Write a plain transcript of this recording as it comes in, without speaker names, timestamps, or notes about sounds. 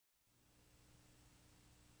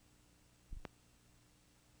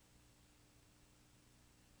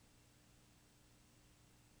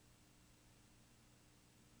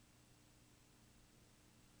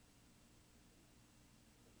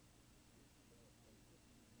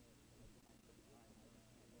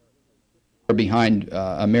behind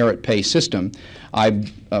a merit pay system.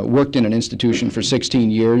 I've worked in an institution for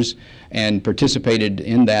 16 years and participated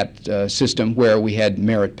in that system where we had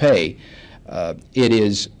merit pay. It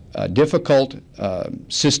is a difficult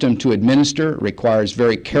system to administer, requires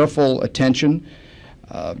very careful attention.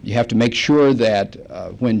 You have to make sure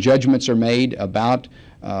that when judgments are made about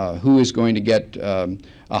who is going to get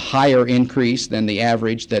a higher increase than the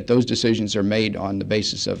average, that those decisions are made on the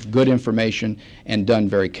basis of good information and done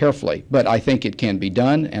very carefully. But I think it can be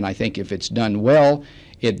done, and I think if it's done well,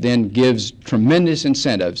 it then gives tremendous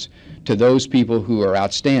incentives to those people who are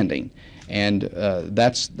outstanding. And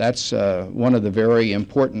that's one of the very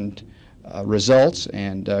important results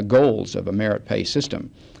and goals of a merit pay system.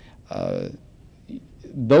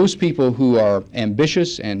 Those people who are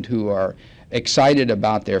ambitious and who are excited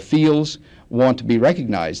about their fields want to be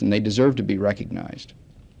recognized, and they deserve to be recognized.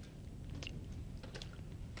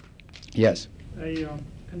 Yes? A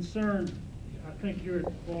concern, I think, here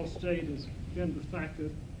at Ball State has been the fact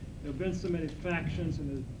that there have been so many factions and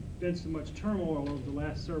there's been so much turmoil over the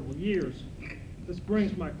last several years. This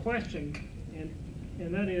brings my question,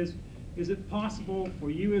 and that is it possible for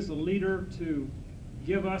you as a leader to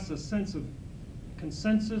give us a sense of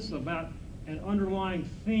consensus about an underlying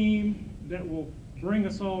theme that will bring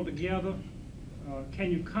us all together?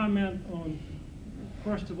 Can you comment on,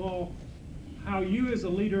 first of all, how you as a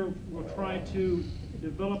leader will try to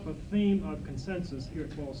develop a theme of consensus here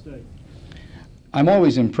at Ball State? I'm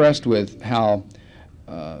always impressed with how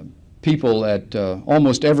people at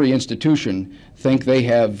almost every institution think they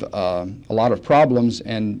have a lot of problems,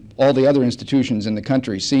 and all the other institutions in the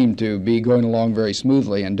country seem to be going along very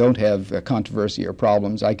smoothly and don't have controversy or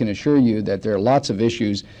problems. I can assure you that there are lots of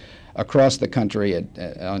issues across the country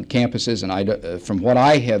on campuses, and from what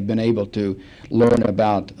I have been able to learn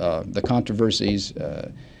about the controversies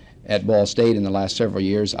at Ball State in the last several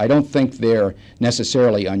years, I don't think they're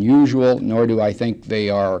necessarily unusual, nor do I think they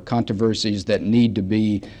are controversies that need to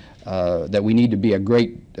be that we need to be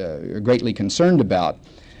greatly concerned about.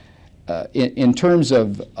 In terms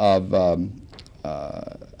of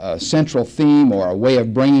a central theme or a way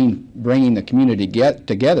of bringing the community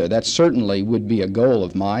together, that certainly would be a goal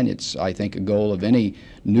of mine. It's, I think, a goal of any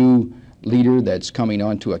new leader that's coming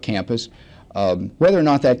onto a campus. Whether or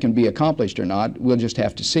not that can be accomplished or not, we'll just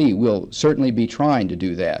have to see. We'll certainly be trying to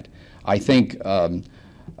do that. I think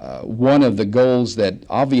one of the goals that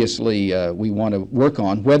obviously we want to work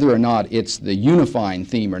on, whether or not it's the unifying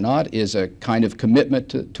theme or not, is a kind of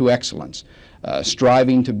commitment to excellence,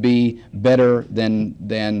 striving to be better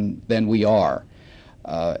than we are.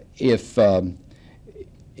 If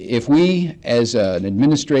we, as an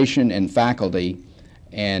administration and faculty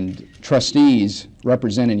and trustees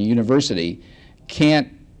representing a university,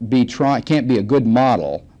 can't be a good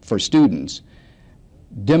model for students,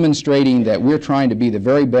 demonstrating that we're trying to be the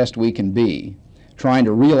very best we can be, trying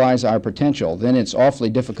to realize our potential, then it's awfully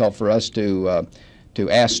difficult for us to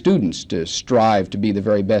ask students to strive to be the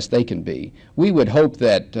very best they can be. We would hope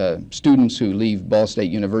that students who leave Ball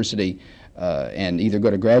State University and either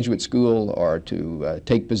go to graduate school or to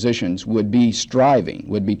take positions would be striving,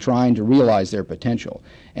 would be trying to realize their potential.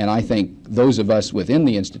 And I think those of us within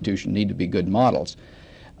the institution need to be good models.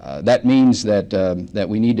 That means that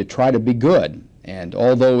we need to try to be good. And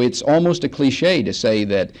although it's almost a cliche to say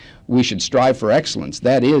that we should strive for excellence,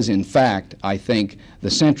 that is, in fact, I think, the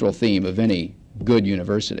central theme of any good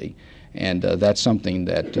university. And that's something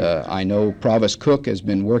that I know Provost Cook has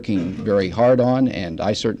been working very hard on, and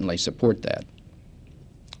I certainly support that.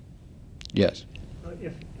 Yes?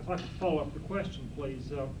 If I could follow up the question,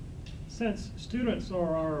 please. Since students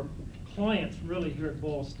are our clients really here at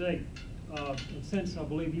Ball State, and since I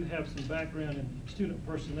believe you have some background in student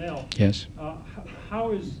personnel, yes.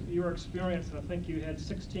 How is your experience? I think you had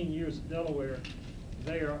 16 years at Delaware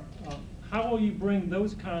there. How will you bring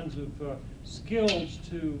those kinds of skills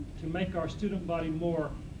to make our student body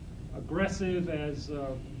more aggressive as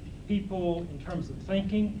people in terms of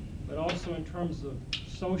thinking, but also in terms of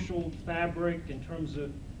social fabric, in terms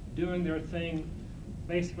of doing their thing?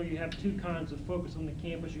 Basically, you have two kinds of focus on the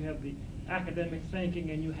campus. You have the academic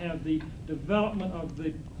thinking and you have the development of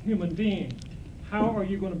the human being. How are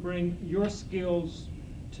you going to bring your skills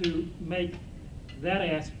to make that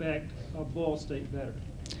aspect of Ball State better?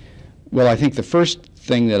 Well, I think the first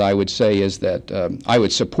thing that I would say is that I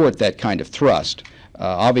would support that kind of thrust.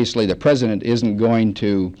 Obviously, the president isn't going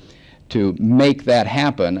to make that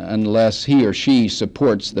happen unless he or she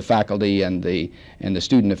supports the faculty and the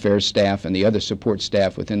student affairs staff and the other support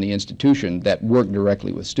staff within the institution that work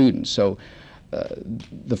directly with students. So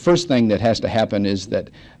the first thing that has to happen is that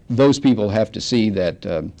those people have to see that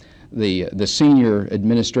the senior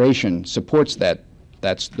administration supports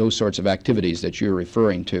those sorts of activities that you're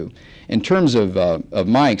referring to. In terms of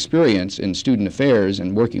my experience in student affairs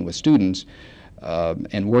and working with students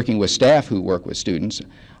and working with staff who work with students,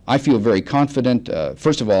 I feel very confident.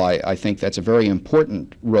 First of all, I think that's a very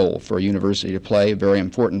important role for a university to play, a very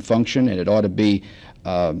important function, and it ought to be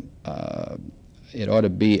a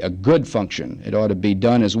good function. It ought to be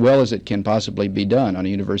done as well as it can possibly be done on a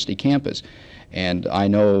university campus. And I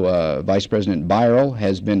know Vice President Byral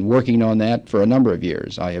has been working on that for a number of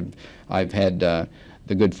years. I've had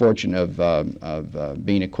the good fortune of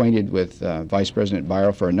being acquainted with Vice President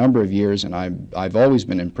Byral for a number of years, and I've always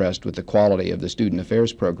been impressed with the quality of the student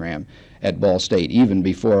affairs program at Ball State, even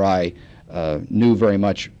before I knew very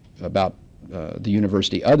much about the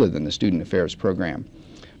university other than the student affairs program.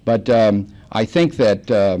 But I think that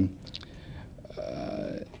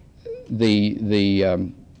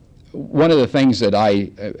one of the things that I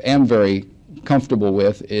am very comfortable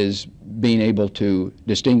with is being able to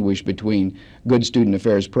distinguish between good student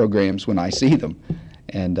affairs programs when I see them.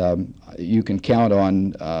 And you can count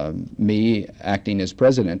on me acting as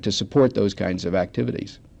president to support those kinds of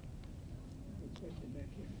activities.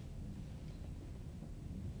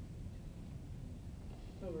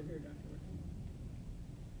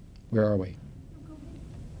 Where are we?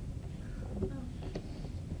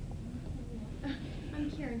 I'm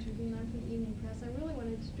Karen Trevino. I'm from the Evening Press. I really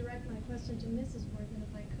wanted to direct my question to Mrs. Worthen,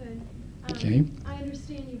 if I could. Okay. I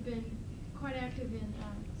understand you've been quite active in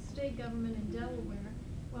state government in Delaware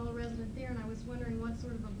while a resident there, and I was wondering what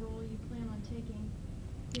sort of a role you plan on taking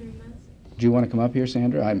here in Muncie. Do you want to come up here,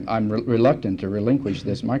 Sandra? I'm reluctant to relinquish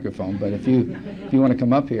this microphone, but if you want to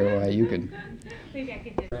come up here, well, you can. Maybe I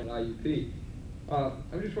could do IUP.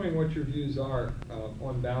 I'm just wondering what your views are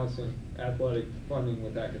on balancing athletic funding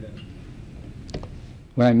with academic.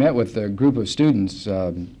 When I met with a group of students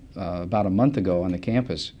about a month ago on the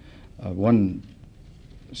campus, one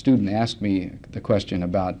student asked me the question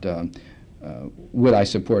about would I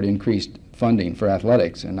support increased funding for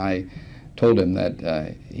athletics, and I told him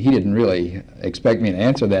that he didn't really expect me to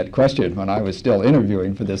answer that question when I was still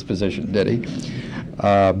interviewing for this position, did he?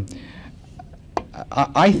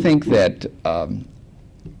 I think that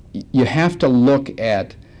you have to look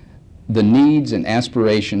at the needs and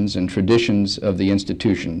aspirations and traditions of the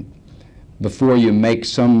institution before you make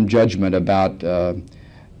some judgment about the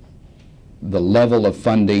level of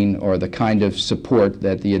funding or the kind of support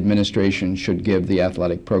that the administration should give the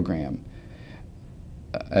athletic program.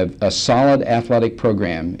 A solid athletic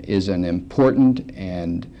program is an important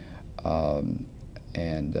and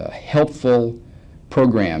helpful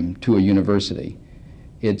program to a university.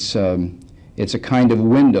 It's a kind of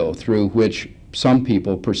window through which some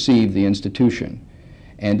people perceive the institution.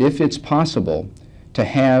 And if it's possible to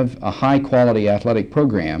have a high-quality athletic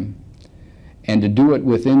program and to do it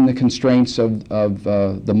within the constraints of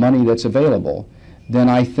the money that's available, then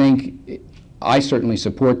I think I certainly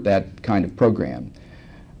support that kind of program.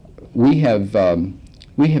 We have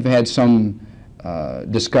had some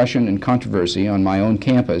discussion and controversy on my own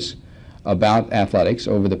campus about athletics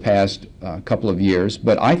over the past couple of years,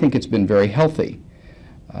 but I think it's been very healthy.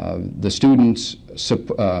 The students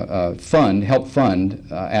help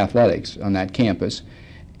fund athletics on that campus,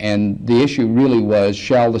 and the issue really was,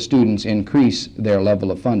 shall the students increase their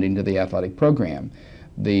level of funding to the athletic program?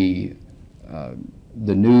 The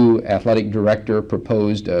new athletic director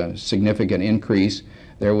proposed a significant increase.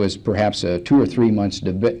 There was perhaps a 2 or 3 months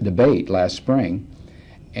debate last spring,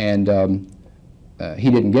 and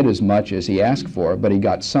he didn't get as much as he asked for, but he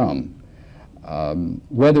got some.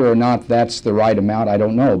 Whether or not that's the right amount, I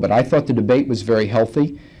don't know, but I thought the debate was very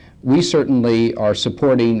healthy. We certainly are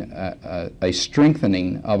supporting a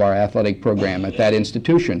strengthening of our athletic program at that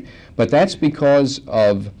institution, but that's because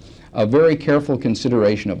of a very careful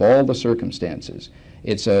consideration of all the circumstances.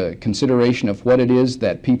 It's a consideration of what it is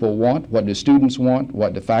that people want, what do students want,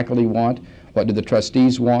 what do faculty want, what do the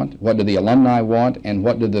trustees want, what do the alumni want, and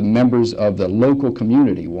what do the members of the local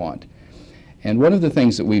community want. And one of the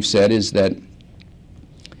things that we've said is that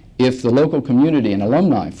if the local community and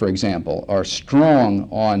alumni, for example, are strong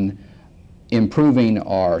on improving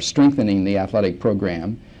or strengthening the athletic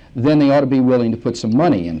program, then they ought to be willing to put some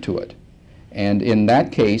money into it. And in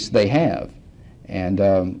that case, they have. And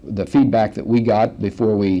the feedback that we got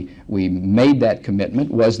before we made that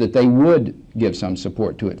commitment was that they would give some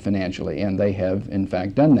support to it financially, and they have, in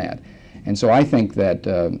fact, done that. And so I think that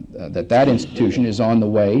that institution is on the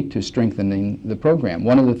way to strengthening the program.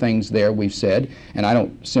 One of the things there we've said, and I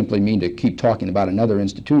don't simply mean to keep talking about another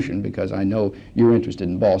institution because I know you're interested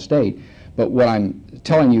in Ball State, but what I'm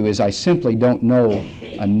telling you is I simply don't know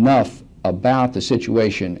enough about the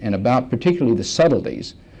situation and about particularly the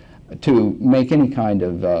subtleties to make any kind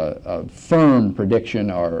of firm prediction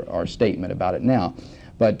or statement about it now.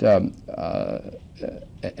 But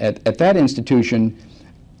at that institution,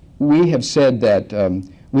 we have said that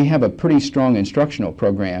we have a pretty strong instructional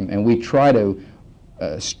program, and we try to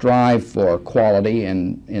strive for quality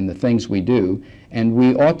in the things we do, and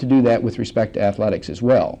we ought to do that with respect to athletics as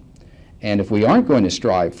well. And if we aren't going to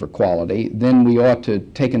strive for quality, then we ought to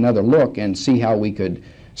take another look and see how we could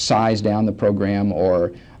size down the program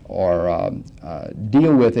or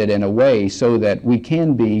deal with it in a way so that we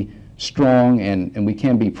can be strong and we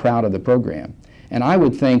can be proud of the program. And I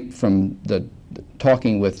would think from the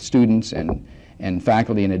talking with students and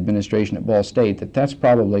faculty and administration at Ball State that that's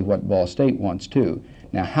probably what Ball State wants too.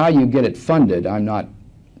 Now, how you get it funded, I'm not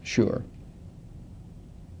sure.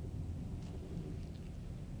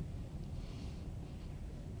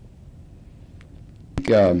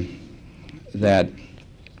 That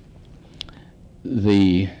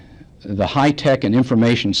the high-tech and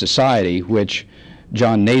information society, which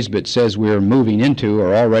John Naisbitt says we're moving into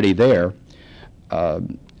or already there,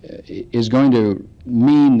 is going to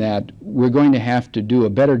mean that we're going to have to do a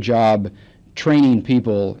better job training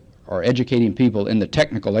people or educating people in the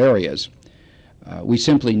technical areas. We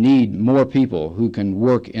simply need more people who can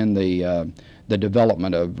work in the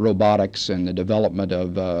development of robotics and the development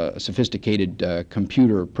of sophisticated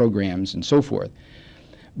computer programs and so forth.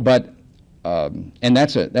 But and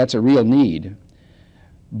that's a real need.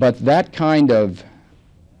 But that kind of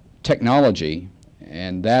technology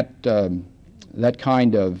and that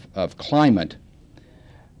kind of climate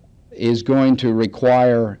is going to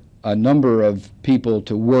require a number of people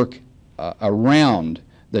to work around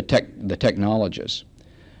the technologists.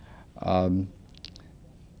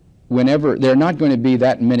 Whenever there are not going to be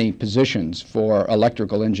that many positions for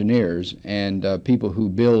electrical engineers and people who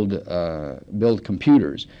build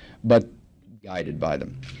computers, but guided by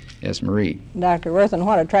them. Yes, Marie. Dr. Worthen,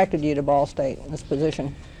 what attracted you to Ball State in this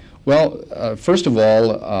position? Well, first of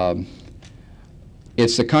all,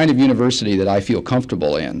 it's the kind of university that I feel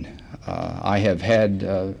comfortable in. I have had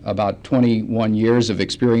about 21 years of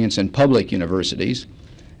experience in public universities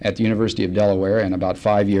at the University of Delaware and about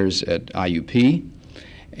 5 years at IUP.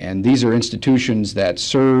 And these are institutions that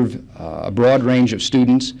serve a broad range of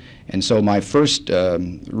students. And so my first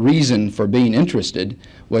reason for being interested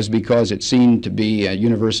was because it seemed to be a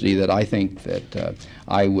university that I think that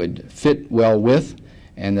I would fit well with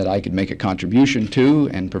and that I could make a contribution to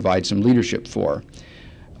and provide some leadership for.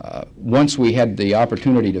 Once we had the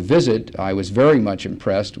opportunity to visit, I was very much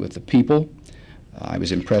impressed with the people. I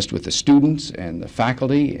was impressed with the students and the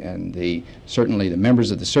faculty and certainly the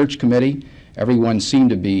members of the search committee. Everyone seemed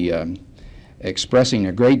to be expressing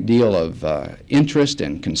a great deal of interest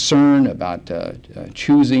and concern about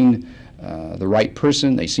choosing the right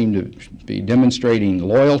person. They seemed to be demonstrating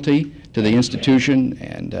loyalty to the institution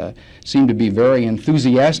and seemed to be very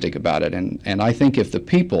enthusiastic about it. And I think if the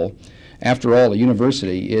people, after all, the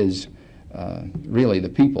university is really the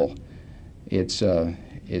people. It's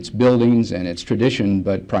buildings and it's tradition,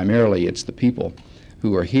 but primarily it's the people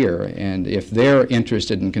who are here. And if they're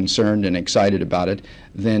interested and concerned and excited about it,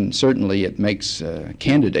 then certainly it makes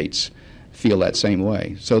candidates feel that same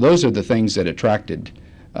way. So those are the things that attracted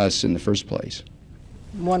us in the first place.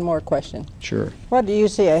 One more question. Sure. What do you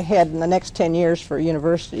see ahead in the next 10 years for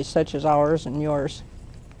universities such as ours and yours?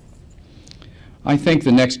 I think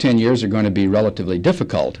the next 10 years are going to be relatively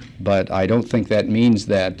difficult, but I don't think that means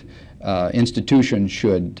that institutions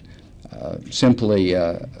should simply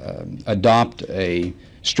adopt a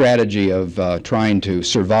strategy of trying to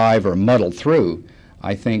survive or muddle through.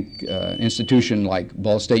 I think an institution like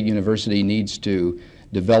Ball State University needs to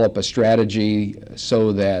develop a strategy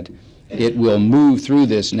so that it will move through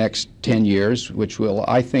this next 10 years, which will,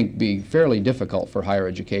 I think, be fairly difficult for higher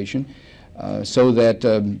education, so that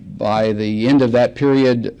by the end of that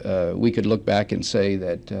period, we could look back and say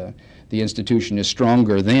that the institution is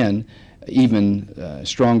stronger then, even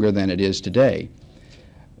stronger than it is today.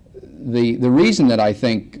 The reason that I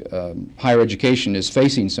think higher education is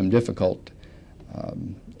facing some difficult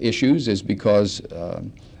issues is because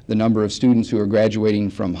the number of students who are graduating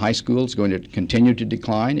from high school is going to continue to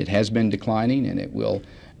decline. It has been declining, and it will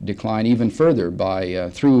decline even further by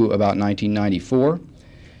through about 1994.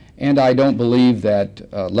 And I don't believe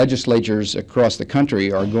that legislatures across the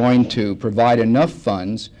country are going to provide enough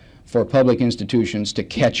funds for public institutions to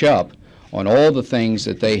catch up on all the things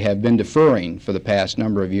that they have been deferring for the past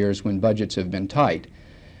number of years when budgets have been tight.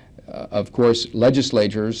 Of course,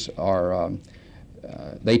 legislatures are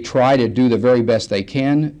They try to do the very best they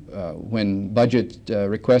can when budget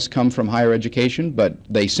requests come from higher education, but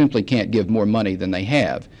they simply can't give more money than they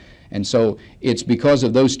have. And so it's because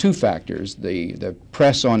of those two factors, the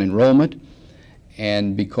press on enrollment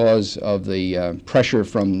and because of the pressure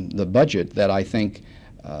from the budget, that I think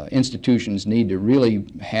institutions need to really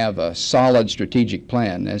have a solid strategic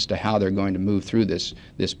plan as to how they're going to move through this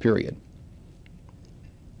period.